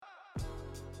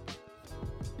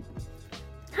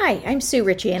Hi, I'm Sue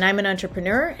Richey, and I'm an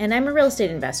entrepreneur, and I'm a real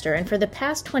estate investor. And for the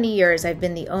past 20 years, I've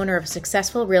been the owner of a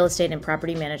successful real estate and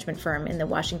property management firm in the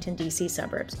Washington, D.C.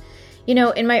 suburbs. You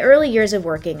know, in my early years of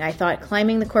working, I thought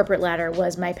climbing the corporate ladder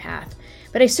was my path.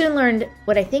 But I soon learned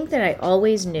what I think that I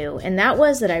always knew, and that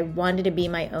was that I wanted to be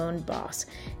my own boss,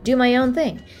 do my own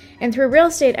thing. And through real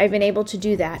estate, I've been able to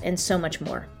do that and so much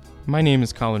more. My name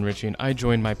is Colin Richey, and I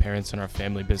joined my parents in our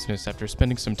family business after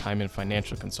spending some time in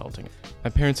financial consulting.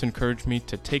 My parents encouraged me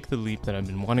to take the leap that I've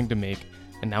been wanting to make,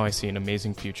 and now I see an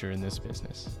amazing future in this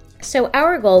business. So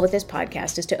our goal with this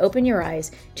podcast is to open your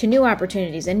eyes to new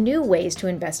opportunities and new ways to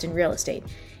invest in real estate.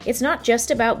 It's not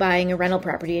just about buying a rental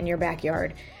property in your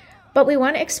backyard, but we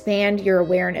want to expand your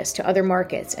awareness to other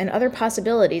markets and other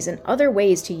possibilities and other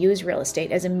ways to use real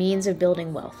estate as a means of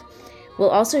building wealth. We'll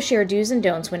also share do's and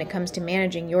don'ts when it comes to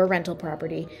managing your rental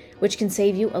property, which can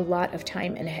save you a lot of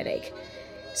time and headache.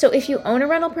 So if you own a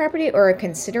rental property or are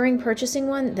considering purchasing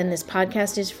one, then this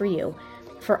podcast is for you.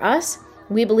 For us,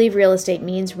 we believe real estate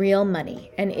means real money,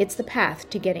 and it's the path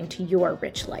to getting to your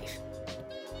rich life.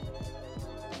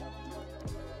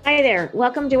 Hi there.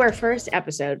 Welcome to our first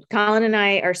episode. Colin and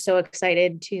I are so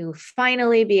excited to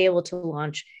finally be able to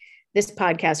launch this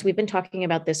podcast. We've been talking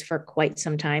about this for quite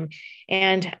some time.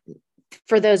 And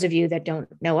for those of you that don't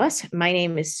know us, my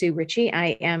name is Sue Richey. I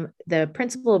am the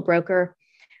principal broker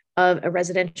of a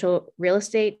residential real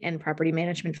estate and property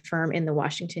management firm in the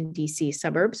Washington, D.C.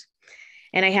 suburbs.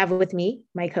 And I have with me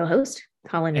my co-host,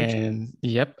 Colin Richey. And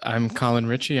I'm Colin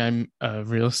Richey. I'm a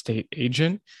real estate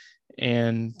agent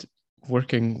and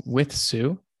working with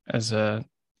Sue as an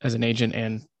agent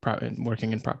and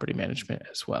working in property management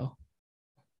as well.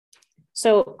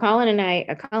 So Colin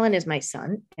is my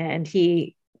son, and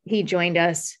he joined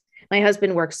us. My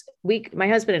husband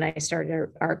and I started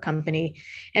our company,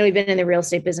 and we've been in the real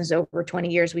estate business over 20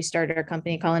 years. We started our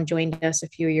company. Colin joined us a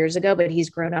few years ago, but he's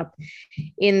grown up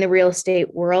in the real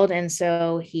estate world. And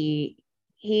so he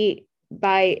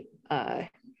by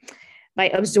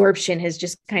absorption has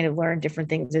just kind of learned different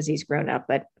things as he's grown up,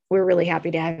 but we're really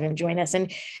happy to have him join us.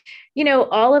 And, you know,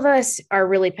 all of us are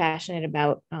really passionate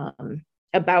about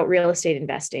real estate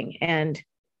investing. And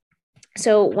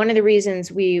so one of the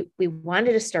reasons we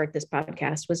wanted to start this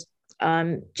podcast was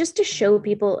just to show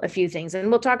people a few things. And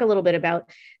we'll talk a little bit about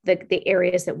the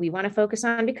areas that we want to focus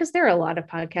on, because there are a lot of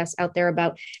podcasts out there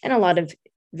and a lot of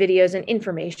videos and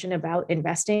information about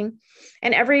investing,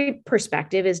 and every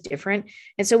perspective is different.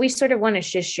 And so we sort of want to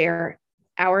just share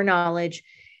our knowledge,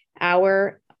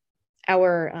 the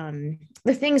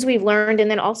things we've learned, and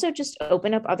then also just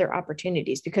open up other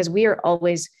opportunities, because we are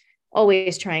always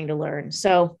trying to learn.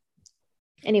 So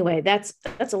anyway, that's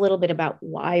a little bit about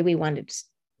why we wanted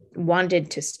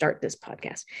to start this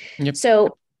podcast. Yep.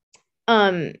 So,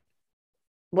 why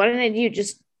don't you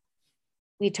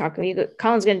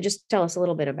Colin's going to just tell us a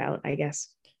little bit about, I guess,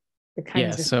 the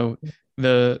kinds of. So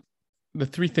the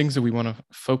three things that we want to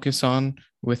focus on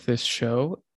with this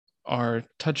show are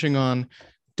touching on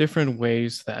different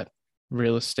ways that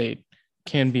real estate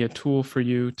can be a tool for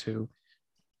you to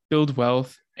build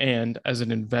wealth, and as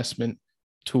an investment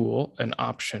tool, an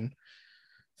option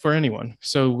for anyone.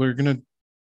 So we're going to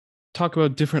talk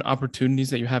about different opportunities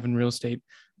that you have in real estate,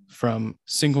 from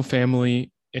single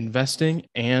family investing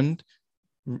and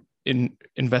in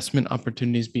investment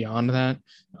opportunities beyond that.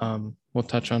 We'll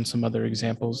touch on some other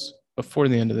examples before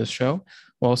the end of this show.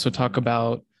 We'll also talk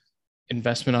about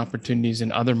investment opportunities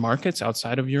in other markets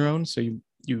outside of your own, so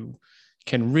you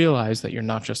can realize that you're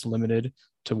not just limited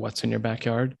to what's in your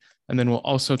backyard. And then we'll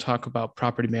also talk about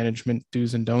property management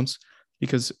do's and don'ts,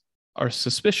 because our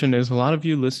suspicion is a lot of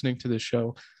you listening to this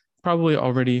show probably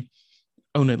already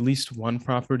own at least one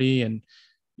property, and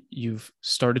you've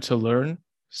started to learn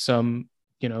some,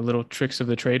 little tricks of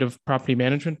the trade of property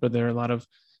management, but there are a lot of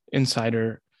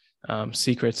insider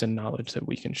secrets and knowledge that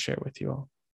we can share with you all.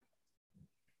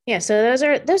 Yeah, so those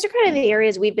are kind of the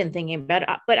areas we've been thinking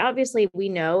about. But obviously, we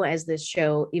know as this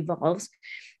show evolves,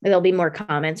 there'll be more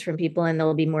comments from people, and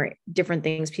there'll be more different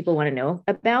things people want to know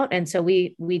about. And so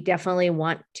we definitely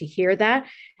want to hear that,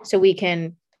 so we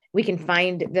can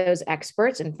find those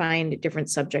experts and find different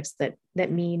subjects that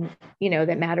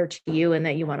matter to you and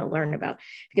that you want to learn about.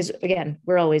 Because again,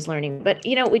 we're always learning. But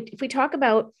if we talk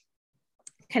about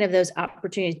kind of those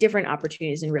opportunities, different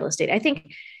opportunities in real estate, I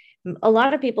think a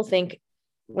lot of people think,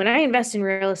 when I invest in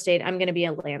real estate, I'm going to be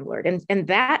a landlord. And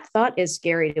that thought is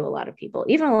scary to a lot of people,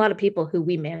 even a lot of people who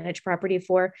we manage property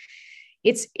for.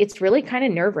 It's really kind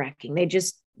of nerve-wracking. They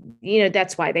just,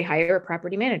 that's why they hire a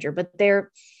property manager, but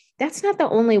that's not the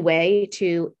only way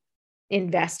to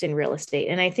invest in real estate.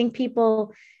 And I think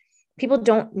people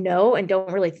don't know and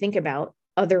don't really think about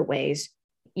other ways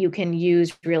you can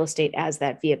use real estate as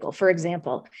that vehicle. For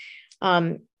example,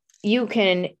 you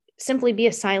can simply be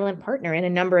a silent partner in a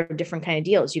number of different kind of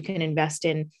deals. You can invest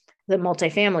in the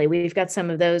multifamily. We've got some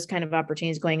of those kind of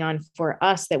opportunities going on for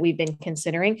us that we've been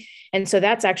considering. And so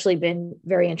that's actually been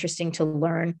very interesting to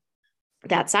learn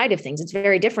that side of things. It's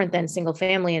very different than single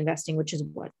family investing, which is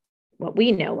what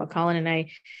we know, what Colin and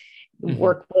I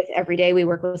work with every day. We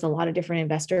work with a lot of different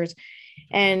investors.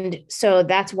 And so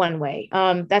that's one way.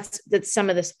 That's some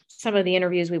of the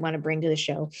interviews we want to bring to the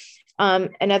show.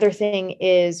 Another thing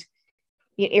is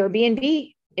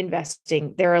Airbnb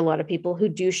investing. There are a lot of people who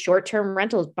do short-term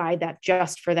rentals, buy that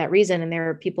just for that reason. And there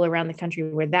are people around the country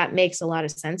where that makes a lot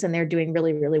of sense and they're doing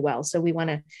really, really well. So we want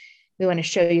to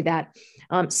show you that.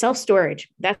 Self-storage,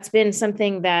 that's been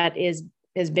something that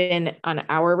has been on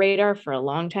our radar for a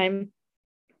long time.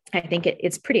 I think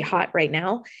it's pretty hot right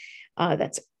now.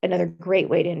 That's another great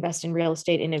way to invest in real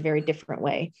estate in a very different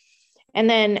way. And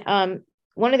then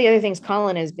one of the other things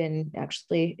Colin has been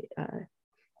actually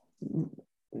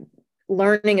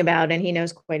learning about, and he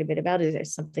knows quite a bit about,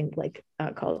 is something like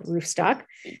called roof stock.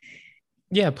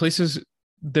 Yeah,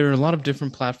 there are a lot of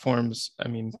different platforms. I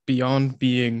mean, beyond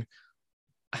being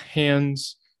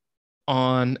hands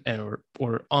on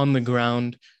or on the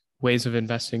ground ways of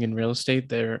investing in real estate,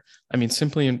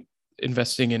 simply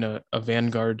investing in a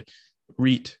Vanguard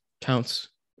REIT counts.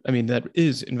 I mean, that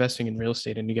is investing in real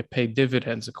estate and you get paid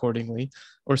dividends accordingly.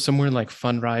 Or somewhere like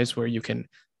Fundrise, where you can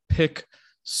pick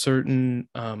certain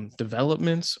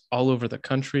developments all over the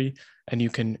country and you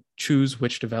can choose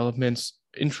which developments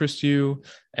interest you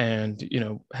and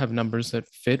have numbers that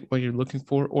fit what you're looking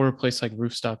for. Or a place like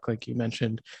Roofstock, like you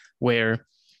mentioned, where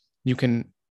you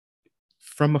can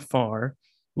from afar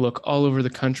look all over the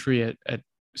country at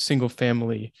single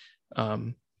family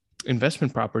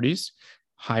investment properties,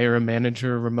 hire a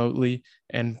manager remotely,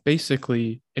 and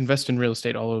basically invest in real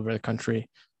estate all over the country,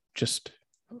 just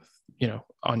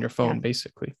on your phone. Yeah.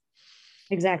 Basically.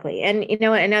 Exactly. And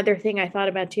another thing I thought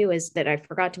about too is that I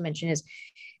forgot to mention is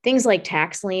things like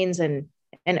tax liens and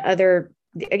other,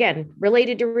 again,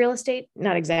 related to real estate,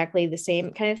 not exactly the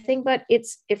same kind of thing, but it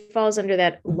falls under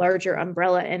that larger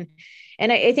umbrella. And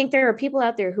I think there are people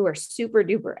out there who are super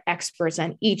duper experts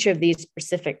on each of these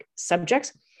specific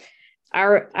subjects.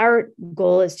 Our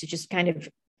goal is to just kind of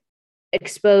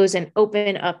expose and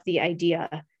open up the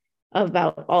idea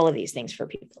about all of these things for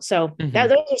people. So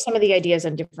those are some of the ideas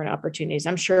on different opportunities.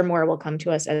 I'm sure more will come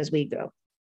to us as we go.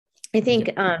 I think,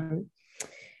 So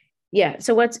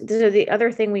the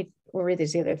other thing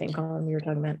the other thing, Colin, we were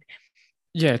talking about?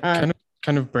 Yeah,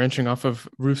 kind of branching off of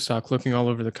Roofstock, looking all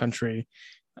over the country.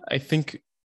 I think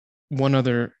one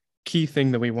other key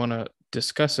thing that we want to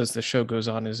discuss as the show goes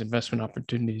on is investment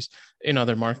opportunities in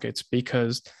other markets,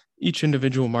 because each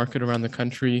individual market around the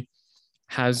country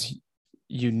has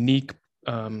unique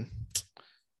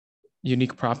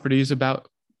properties about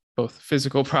both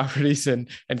physical properties and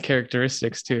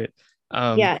characteristics to it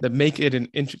that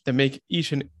make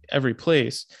each and every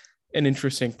place an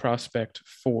interesting prospect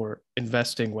for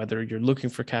investing, whether you're looking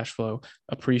for cash flow,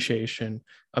 appreciation,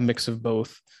 a mix of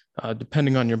both,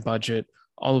 depending on your budget,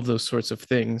 all of those sorts of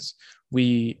things.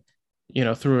 We,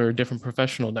 through our different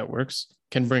professional networks,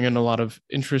 can bring in a lot of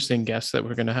interesting guests that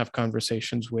we're going to have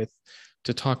conversations with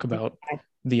to talk about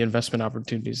the investment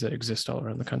opportunities that exist all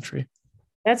around the country.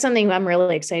 That's something I'm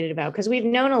really excited about, because we've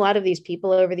known a lot of these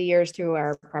people over the years through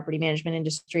our property management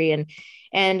industry,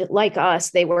 and like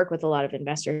us, they work with a lot of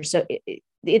investors. So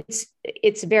it's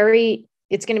going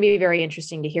to be very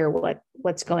interesting to hear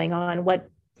what's going on, what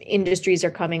industries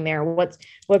are coming there, what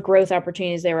growth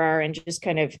opportunities there are, and just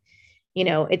kind of,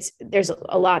 there's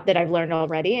a lot that I've learned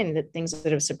already, and the things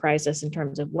that have surprised us in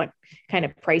terms of what kind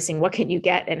of pricing, what can you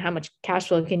get, and how much cash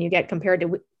flow can you get compared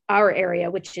to our area,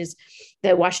 which is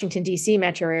the Washington, D.C.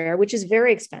 metro area, which is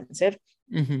very expensive.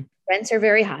 Rents are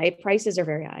very high, prices are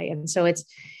very high. And so it's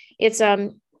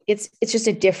just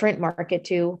a different market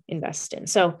to invest in.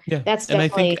 So that's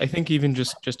definitely. And I think even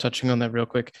just touching on that real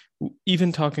quick,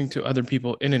 even talking to other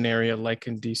people in an area like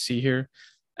in DC here,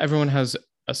 everyone has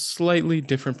a slightly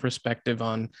different perspective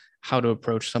on how to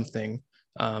approach something.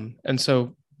 And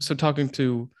so talking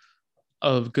to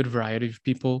a good variety of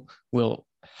people will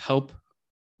help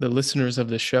the listeners of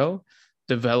the show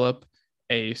develop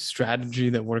a strategy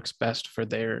that works best for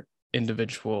their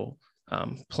individual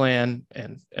plan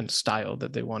and style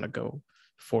that they want to go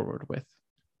forward with.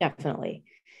 Definitely.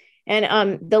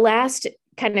 And the last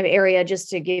kind of area, just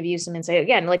to give you some insight,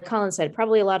 again, like Colin said,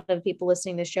 probably a lot of people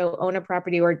listening to the show own a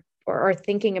property or are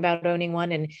thinking about owning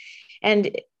one. And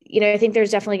I think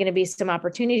there's definitely going to be some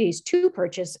opportunities to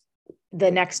purchase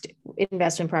the next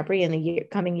investment property in the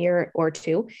coming year or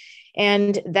two.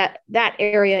 And that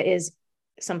area is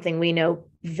something we know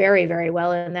very, very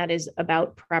well, and that is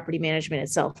about property management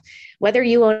itself. Whether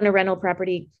you own a rental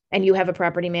property and you have a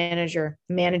property manager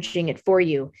managing it for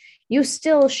you, you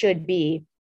still should be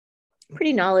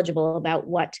pretty knowledgeable about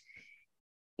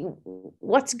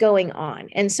what's going on.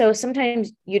 And so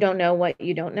sometimes you don't know what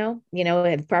you don't know,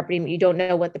 property, you don't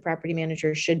know what the property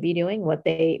manager should be doing, what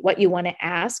you want to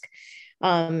ask,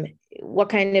 what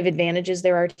kind of advantages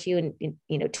there are to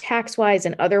you, tax wise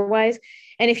and otherwise.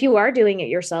 And if you are doing it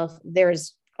yourself,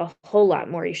 there's a whole lot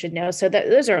more you should know. So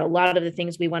those are a lot of the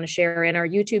things we want to share on our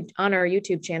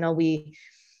YouTube channel. We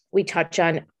touch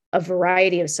on a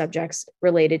variety of subjects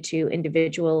related to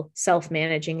individual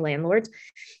self-managing landlords.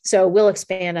 So we'll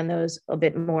expand on those a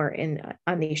bit more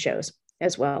on these shows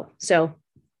as well. So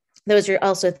those are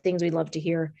also things we'd love to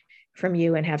hear from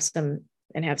you and have some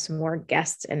more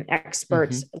guests and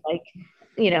experts like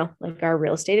our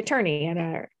real estate attorney and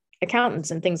our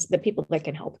accountants and things, the people that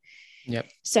can help. Yep.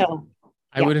 So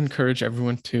I would encourage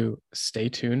everyone to stay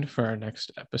tuned for our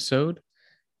next episode.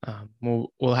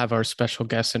 We'll have our special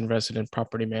guest and resident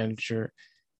property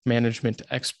management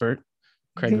expert,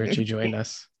 Craig Richey, join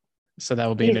us. So that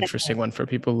will be an interesting one for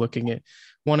people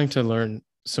wanting to learn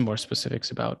some more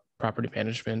specifics about property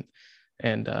management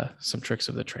and some tricks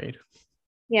of the trade.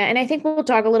 Yeah. And I think we'll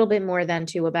talk a little bit more then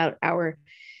too about our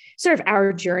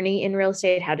journey in real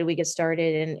estate. How did we get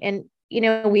started? And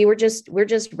we're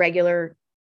just regular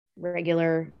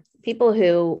people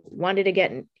who wanted to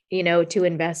get, to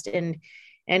invest in,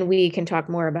 and we can talk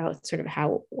more about sort of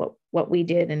what we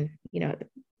did and,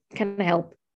 kind of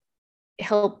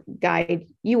help guide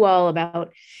you all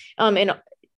about,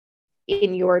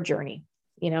 in your journey.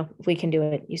 If we can do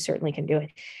it, you certainly can do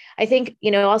it. I think,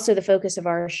 also the focus of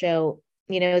our show,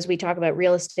 as we talk about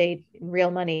real estate,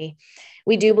 real money,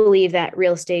 we do believe that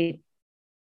real estate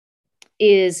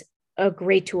is a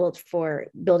great tool for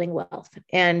building wealth.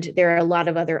 And there are a lot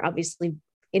of other, obviously,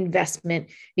 investment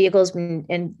vehicles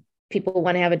and people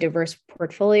want to have a diverse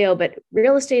portfolio, but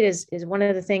real estate is one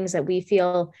of the things that we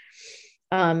feel,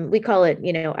 we call it,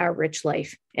 our rich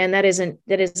life. And that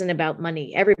isn't about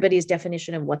money. Everybody's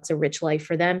definition of what's a rich life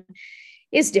for them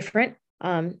is different.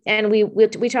 And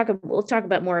we'll talk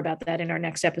about more about that in our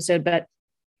next episode, but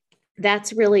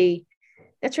that's really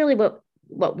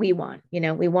what we want.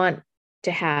 We want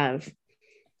to have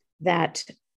that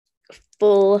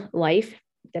full life.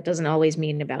 That doesn't always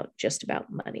mean just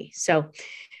about money. So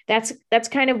that's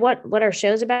kind of what our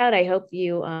show's about. I hope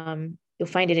you'll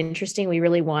find it interesting. We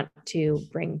really want to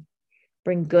bring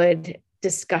good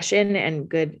discussion and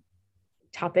good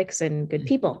topics and good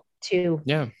people to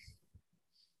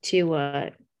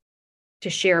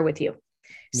share with you.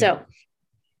 So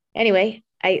anyway,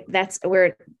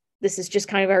 this is just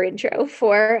kind of our intro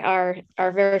for our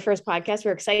very first podcast.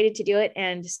 We're excited to do it,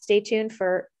 and stay tuned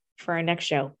for our next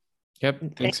show.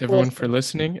 Yep. Thanks everyone for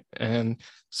listening, and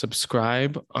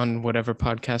subscribe on whatever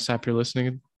podcast app you're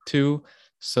listening to,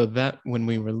 so that when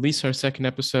we release our second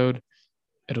episode,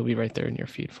 it'll be right there in your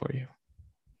feed for you.